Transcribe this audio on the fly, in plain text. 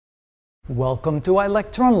Welcome to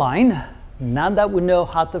ilectureonline. Now that we know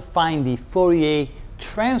how to find the Fourier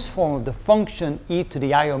transform of the function e to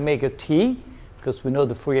the I omega t, because we know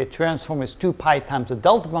the Fourier transform is 2 pi times the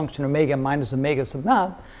delta function omega minus omega sub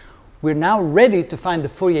naught, we're now ready to find the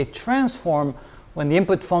Fourier transform when the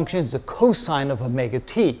input function is the cosine of omega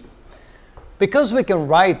t. Because we can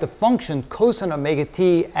write the function cosine omega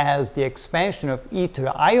t as the expansion of e to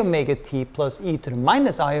the I omega t plus e to the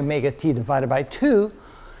minus I omega t divided by 2,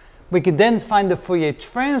 we could then find the Fourier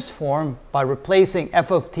transform by replacing f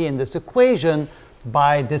of t in this equation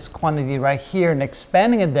by this quantity right here and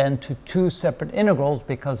expanding it then to two separate integrals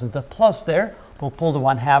because of the plus there. We'll pull the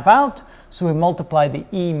 1/2 out. So we multiply the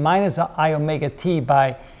e minus I omega t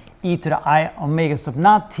by e to the I omega sub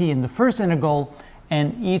naught t in the first integral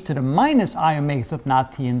and e to the minus I omega sub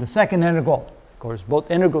naught t in the second integral. Of course, both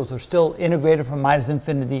integrals are still integrated from minus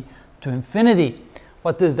infinity to infinity.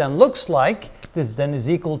 What this then looks like, this then is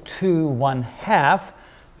equal to 1/2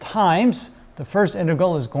 times, the first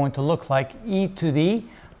integral is going to look like e to the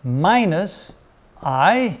minus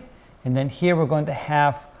I, and then here we're going to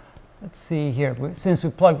have, let's see here, since we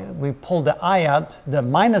pulled the I out, the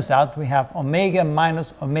minus out, we have omega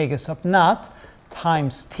minus omega sub naught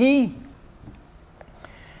times t,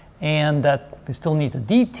 and that we still need the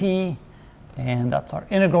dt, and that's our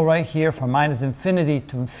integral right here from minus infinity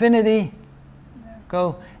to infinity. There we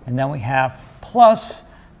go. And then we have plus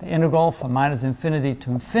the integral from minus infinity to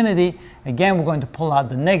infinity. Again, we're going to pull out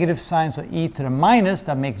the negative sign, so e to the minus,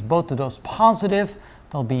 that makes both of those positive.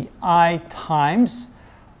 There'll be I times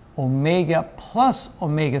omega plus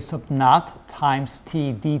omega sub naught times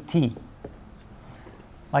t dt.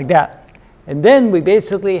 Like that. And then we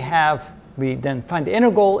basically have, we then find the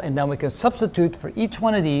integral, and then we can substitute for each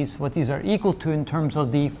one of these what these are equal to in terms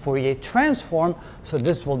of the Fourier transform. So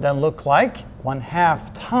this will then look like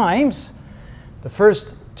 1/2 times, the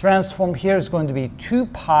first transform here is going to be 2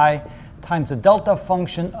 pi times the delta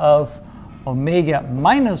function of omega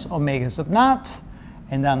minus omega sub naught,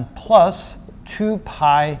 and then plus 2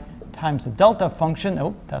 pi times the delta function,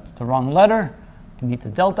 oh, that's the wrong letter, we need the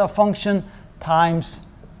delta function, times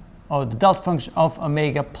the delta function of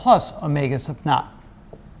omega plus omega sub naught,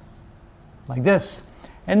 like this.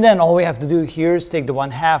 And then all we have to do here is take the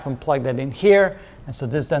 1/2 and plug that in here, and so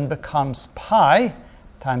this then becomes pi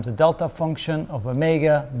times the delta function of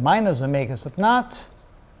omega minus omega sub naught,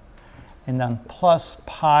 and then plus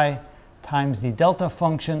pi times the delta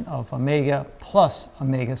function of omega plus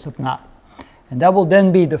omega sub naught. And that will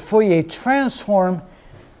then be the Fourier transform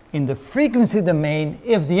in the frequency domain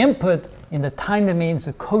if the input in the time domain is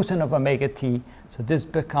the cosine of omega t. So this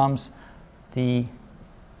becomes the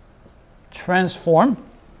transform,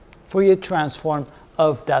 Fourier transform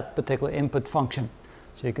of that particular input function.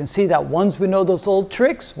 So you can see that once we know those old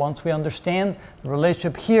tricks, once we understand the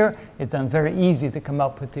relationship here, it's then very easy to come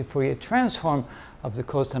up with the Fourier transform of the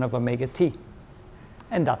cosine of omega t.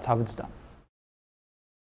 And that's how it's done.